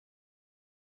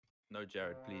No,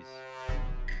 Jared, please.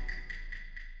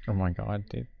 Oh my god,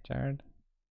 dude, Jared.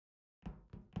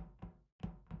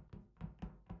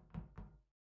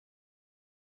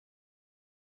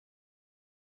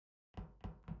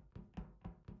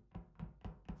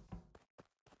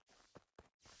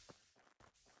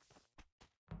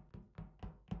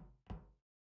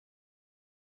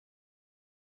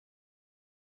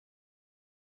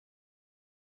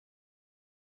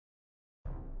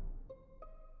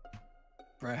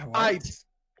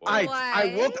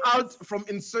 I walked out from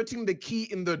inserting the key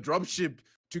in the dropship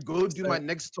to go do my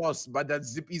next toss, but that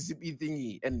zippy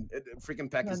thingy and freaking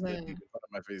pack is dead in front of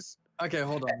my face. Okay,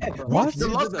 hold on. What? The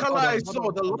last color I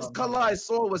saw, the last color I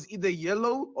saw was either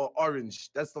yellow or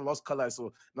orange. That's the last color I saw.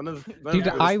 Dude,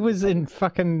 I was in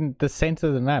fucking the center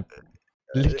of the map.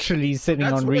 Literally sitting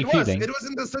on refueling. It was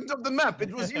in the center of the map.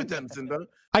 It was you then, Cinder.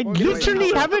 I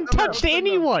literally haven't touched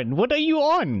anyone. What are you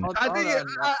on? I think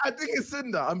it's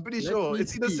Cinder. I'm pretty sure.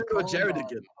 It's either Cinder or Jared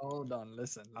again. Hold on,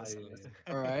 listen.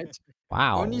 All right.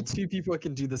 Wow. Only 2 people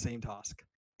can do the same task.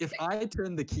 If I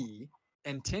turn the key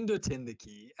and Tendo turned the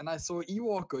key, and I saw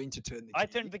Ewok going to turn the key. I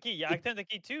turned the key. Yeah, I turned the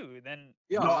key too. Then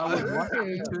yeah, I was watching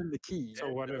you turn the key.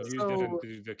 So what if you didn't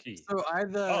do the key? So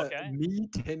either me,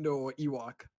 Tendo, or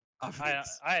Ewok. I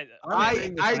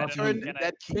turned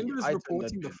that key. Tendo is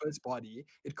reporting the first body.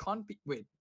 It can't be. Wait.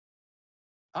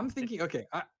 I'm thinking. Okay,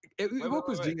 Ewok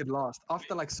was doing it last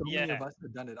after like so many of us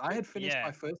had done it. I had finished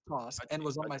my first task and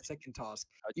was on my second task.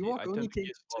 Ewok only came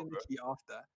to turn the key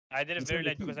after. I did it very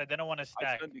late because I didn't want to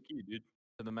stack. I turned the key, dude.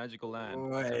 To the magical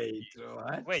land. Wait,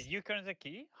 what? Wait, you turned the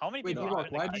key? How many people? Ewok,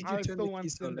 why did you turn the key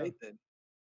so late then?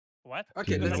 What?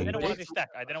 Okay, I didn't want to stack.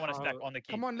 I didn't want to stack on the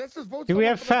key. Come on, let's just vote. Do we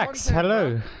have facts?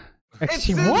 Hello.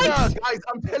 Actually, what? Guys,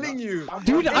 I'm telling you.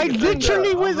 Dude, I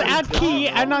literally was at key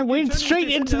and I went straight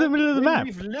into the middle of the map.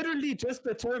 We've literally just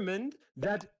determined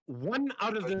that 1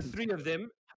 out of the 3 of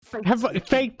them have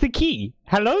faked the key.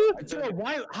 Hello? So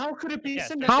why? How could it be?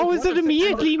 How is it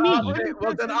immediately me? Okay,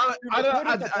 well then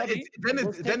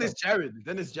it's Jared.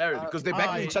 Then it's Jared because they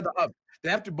back each other up. They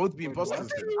have to both be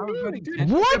imposters. What?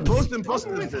 They're both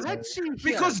imposters.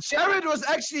 Because Jared was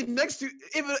actually next to.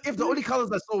 If the only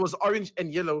colors I saw was orange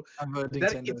and yellow,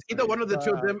 that it's either one of the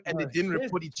 2 of them, and they didn't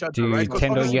report each other. Dude, right?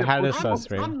 Tendo, you had us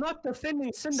first, right? I'm not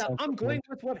defending Cinder. I'm going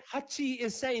with what Hachi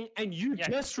is saying, and you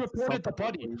just reported the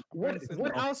body. What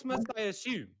else must I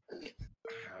assume?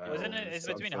 Wasn't it? It's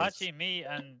between Hachi, me,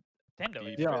 and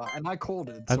Tendo. Yeah, and I called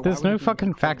it. There's no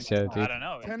fucking facts here, dude. I don't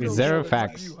know. There's 0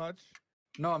 facts.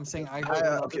 No, I'm saying I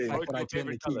got the fact that I turned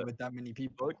the key with that many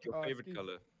people. Vote your favorite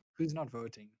color. Who's not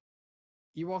voting?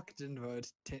 Ewok didn't vote.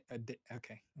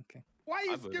 Okay. Why are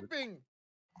you skipping?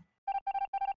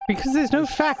 Because there's no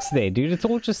facts there, dude. It's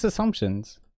all just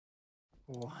assumptions.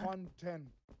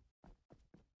 110.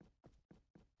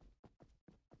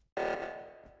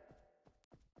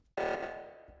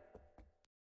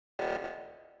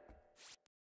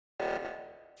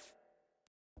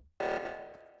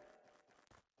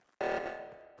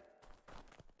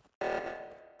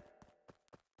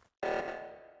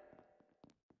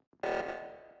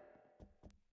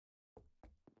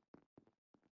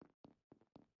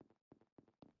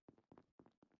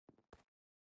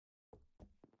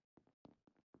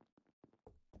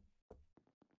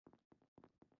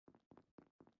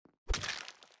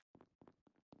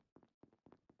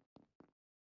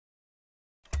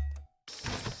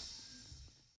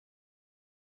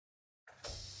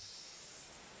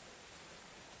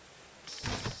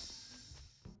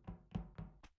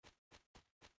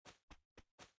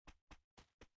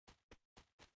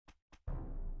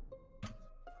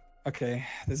 Okay,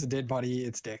 there's a dead body.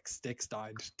 It's Dex. Dex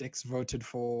died. Dex voted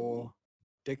for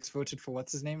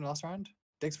what's his name last round?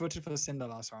 Dex voted for Cinder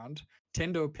last round.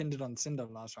 Tendo pinned it on Cinder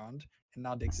last round, and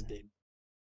now Dex is dead.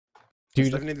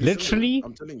 Dude, literally,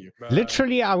 I'm telling you.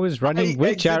 Literally, I was running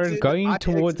with Jared going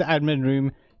towards the admin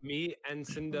room. Me and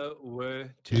Cinder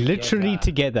were literally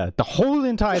together the whole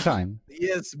entire time.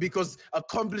 Yes, because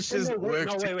accomplices work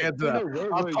together.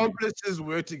 Accomplices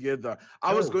work together.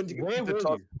 I was going to get the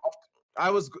top. I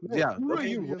was You're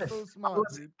so smart,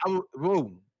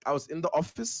 I was in the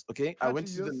office. Okay, I went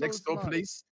to the next door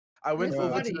place. I went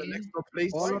over to the next door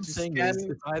place to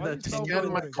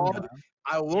scan my card.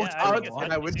 I walked out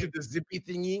and I went to the zippy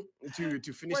thingy to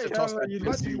finish the task. Why are you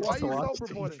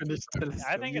self-reporting?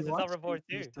 I think it's a self-report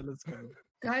too.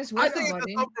 Guys, I think it's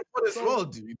a self-report as well,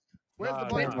 dude. Where's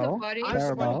the Where's body? the body? I saw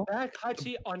Caramel. back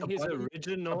Hachi on The his body- The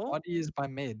original. body is by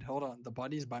mid. Hold on. The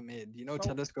body is by mid. You know, So-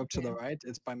 telescope to the Yeah. right.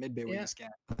 It's by mid bay where Yeah. you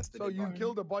scan. That's the So dead you body.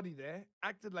 killed a body there,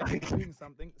 acted like you're doing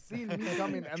something, seen me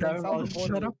come in, and then Caramel, self-reported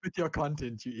shut it. up with your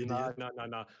content, you Nah, idiot.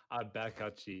 nah. I back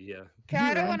Hachi. Yeah. Okay, You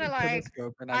I don't ran want to the like.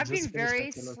 telescope and I I've just been finished the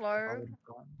very telescope, I slow would've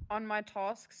gone. on my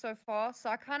tasks so far, so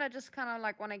I kind of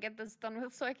like want to get this done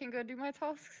with so I can go do my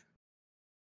tasks.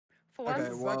 For Okay,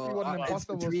 once. Exactly what an it's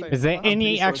imposter will between- say. Is there I'm pretty any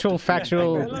sure it's actual between factual-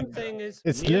 Tango All and I'm Tendo. saying is,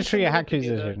 It's me and literally a Tendo were together.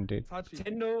 accusation, dude. Hachi.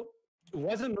 Tendo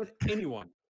wasn't with anyone.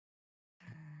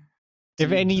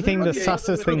 If anything, the Okay,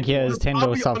 sussest thing look, here is look, I'll Tendo be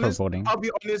honest, self-reporting. I'll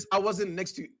be honest, I wasn't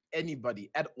next to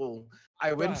anybody at all.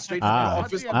 I went Yeah. straight from the Ah,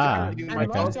 office Hachi, after ah, completing And my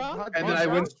okay. last task, round, and then I last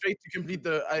went round, straight to complete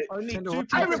the. only Tendo, two what I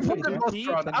task people have reported you could done? lost see.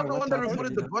 round. I'm Tendo, the what one that task have reported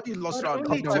you the done? body lost But round.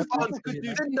 only I Tendo, what found task have you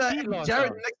done? Cinder see and last Jared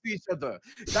round. next to each other.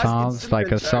 That's Sounds Cinder like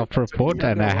and a Jared self-report next to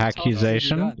each and other. a What task have you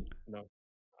accusation. done? No.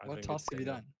 I What think tasks it's have you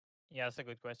Tendo. done? Yeah, that's a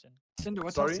good question. Tinder,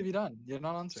 what Sorry? tasks have you done? You're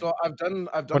not answering. So I've done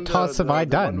What tasks have I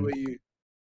the one done? where you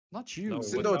Not you. No,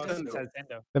 Cinder what or task Tendo. has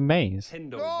Nintendo. The maze.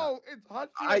 Tendo done? No, it's Hachi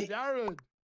I- and Jared.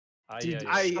 Dude, yeah. shut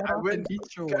I up went. and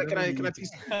eat your Can whatever I you're can I eating. please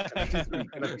speak? Can I please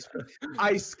speak? Can I please speak?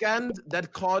 I scanned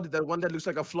that card, that one that looks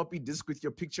like a floppy disk with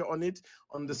your picture on it,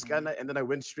 on the scanner, and then I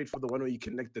went straight for the one where you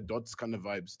connect the dots, kind of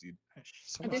vibes, dude.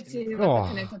 So I much did see info. you Oh. the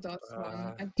connected dots one.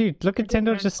 I Dude, look I at did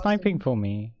Tendo run just past sniping him. for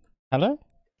me. Hello?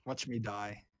 Watch me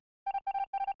die.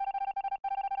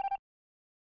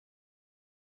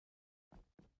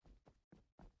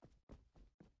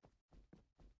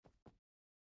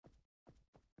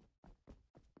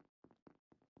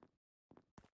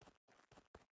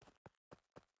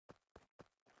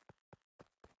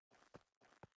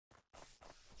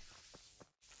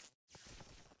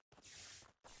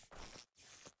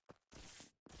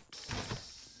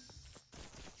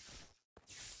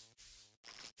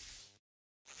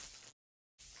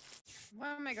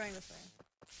 Why am I going this way?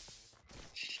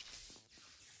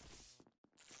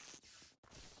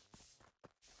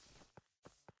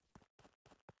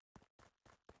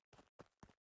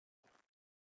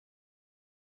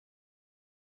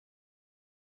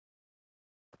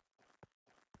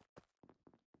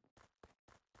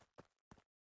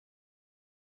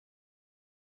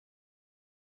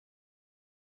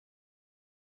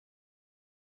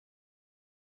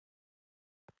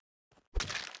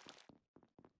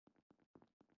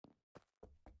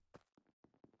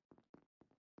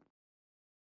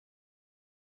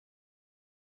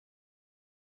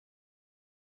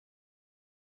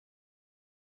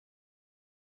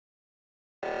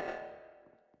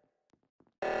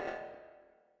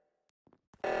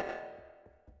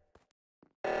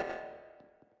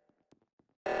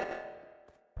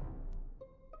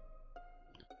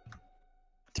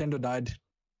 Tendo died.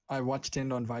 I watched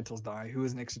Tendo and Vitals die. Who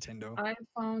was next to Tendo? I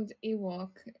found Ewok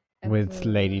at With the,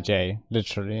 Lady J,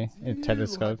 literally. It's In you,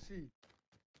 telescope. Hachi.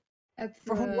 at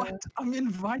the Bro, what? I'm in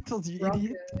Vitals, you rocket.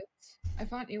 idiot. I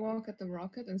found Ewok at the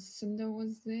rocket and Cinder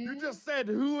was there. You just said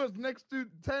who was next to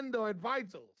Tendo at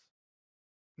Vitals.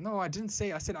 No, I didn't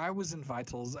say. I said I was in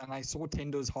Vitals and I saw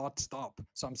Tendo's heart stop.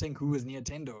 So I'm saying who was near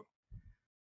Tendo.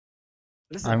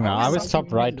 Listen, I don't know. I was outside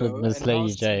top right with Tendo Miss and Lady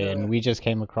how's J, Cinder- and we just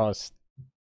came across.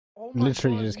 Oh my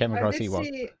Literally God, just came I across did Ewok.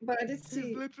 see, but I did He's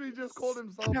see. literally just called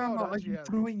himself Caramel, out. are Hachi you has.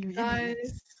 throwing, you idiot?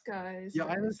 Guys, You're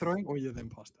either guys. throwing or you're the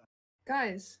imposter.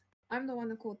 Guys, I'm the one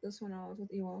that called this one out with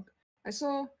Ewok.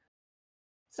 So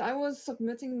I was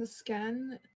submitting the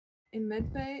scan in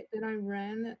medbay, then I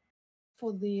ran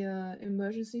for the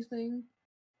emergency thing,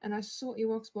 and I saw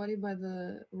Ewok's body by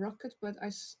the rocket, but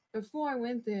before I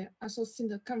went there, I saw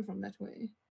Cinder come from that way.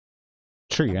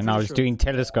 True, I'm and I pretty was sure doing it's-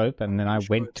 telescope, and then I pretty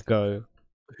sure went it's to go.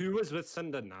 Who was with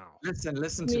Cinder now?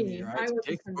 Listen to me, Me, right? I was with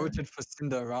Dick Cinder. voted for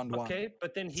Cinder round one. Okay,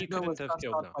 but then he Cinder couldn't was have sussed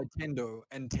killed out now. by Tendo,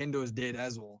 and Tendo is dead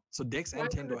as well. So Dex and Why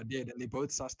Tendo couldn't- are dead, and they both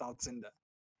sussed out Cinder.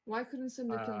 Why couldn't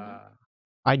Cinder kill me? I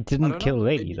I didn't don't kill know,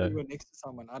 Lady maybe though. you were next to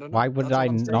someone. I don't know. Why would That's all I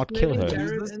I'm saying. not kill Maybe her? If we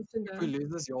Jared lose and this- If we Cinder. lose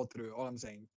this, you're through. All I'm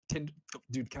saying.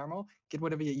 Dude, Caramel, get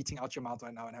whatever you're eating out your mouth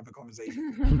right now and have a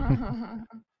conversation.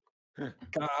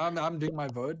 I'm doing my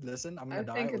vote. Listen, I'm gonna I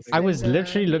die. think or it's they I can was Cinder.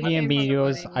 literally He looking at came from the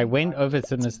videos. I body. went over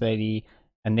to Miss Lady,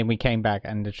 and then we came back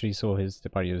and literally saw the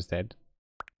body was dead.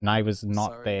 And I was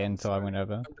not Sorry, there I'm until I sorry. went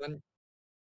over. I'm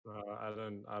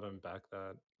done. I don't back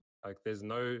that. Like, there's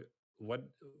no what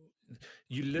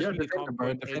you Yeah, literally defend him, can't bro.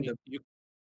 point Defend any. him.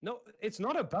 No, it's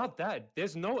not about that.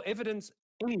 There's no evidence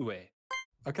anywhere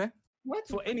Okay, What?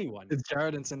 for anyone. it's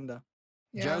Jared and Cinder.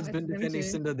 Yeah, Jared's it's been them defending two.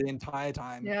 Cinder the entire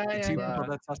time. Yeah, the yeah, two yeah. people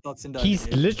that sussed out Cinder. are He's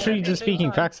dead. literally At the just same speaking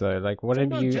time, facts though. Like, what have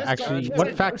Cinder you just got actually? killed, What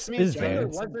which facts means is Cinder there?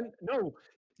 wasn't. No,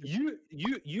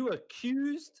 you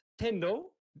accused Tendo,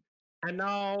 and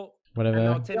now Whatever.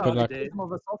 Yeah, Good luck. I gave him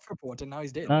of a soft report, and now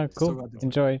he's dead. Ah, Still cool. got the-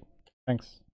 Enjoy.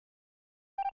 Thanks.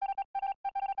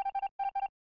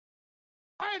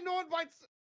 I had no invites.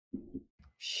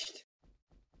 Shh.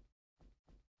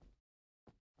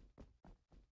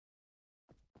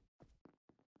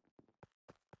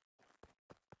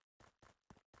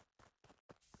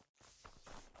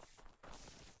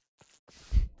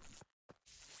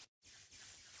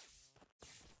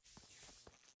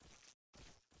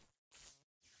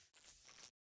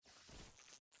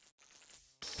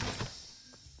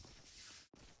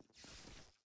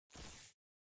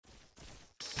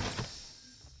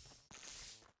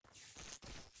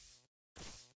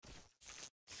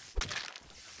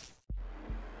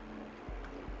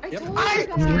 I Yep. told I- you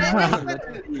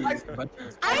guys.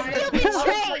 I feel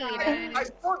betrayed. I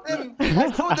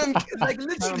told them, like I don't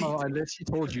literally. know, unless she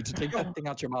told you to take that thing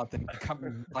out your mouth and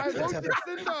come. I Like, let's have voted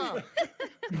it.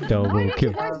 Cinder. Double Why kill.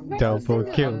 are you guys voting Double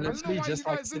Cinder? kill. I don't know Literally why just you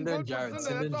like guys didn't Cinder and vote for Jared. Cinder,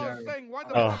 Cinder and that's what I was Jared. saying. Why the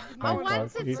Oh, fuck did my I you God. vote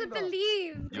wanted for to Cinder?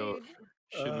 believe, Yo, dude.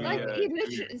 should we? Like he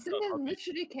literally, do Cinder a copy?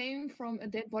 literally came from a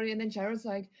dead body, and then Jared's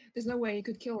like, "There's no way you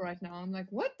could kill right now." I'm like,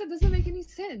 "What? That doesn't make any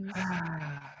sense."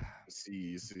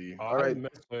 See. Oh, All right. I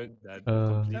misheard that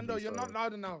Uh, completely. Cinder, you're not so-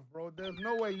 loud enough, bro. There's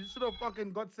no way. You should have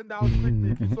fucking got Cinder out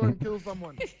quickly if you saw him kill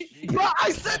someone. Bro,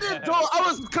 I said it, bro. I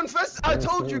was confessed. I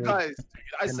told you guys.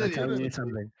 I said tell you it.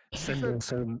 something? Cinder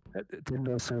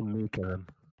so meek,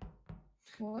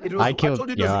 What? It was, I killed- told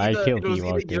you it yeah, was I either, killed it was Ewok,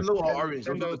 either dude. yellow or orange.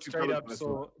 Those are the Tendo two straight colors up, I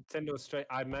saw. so Tendo straight.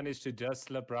 I managed to just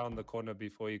slip around the corner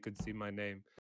before you could see my name.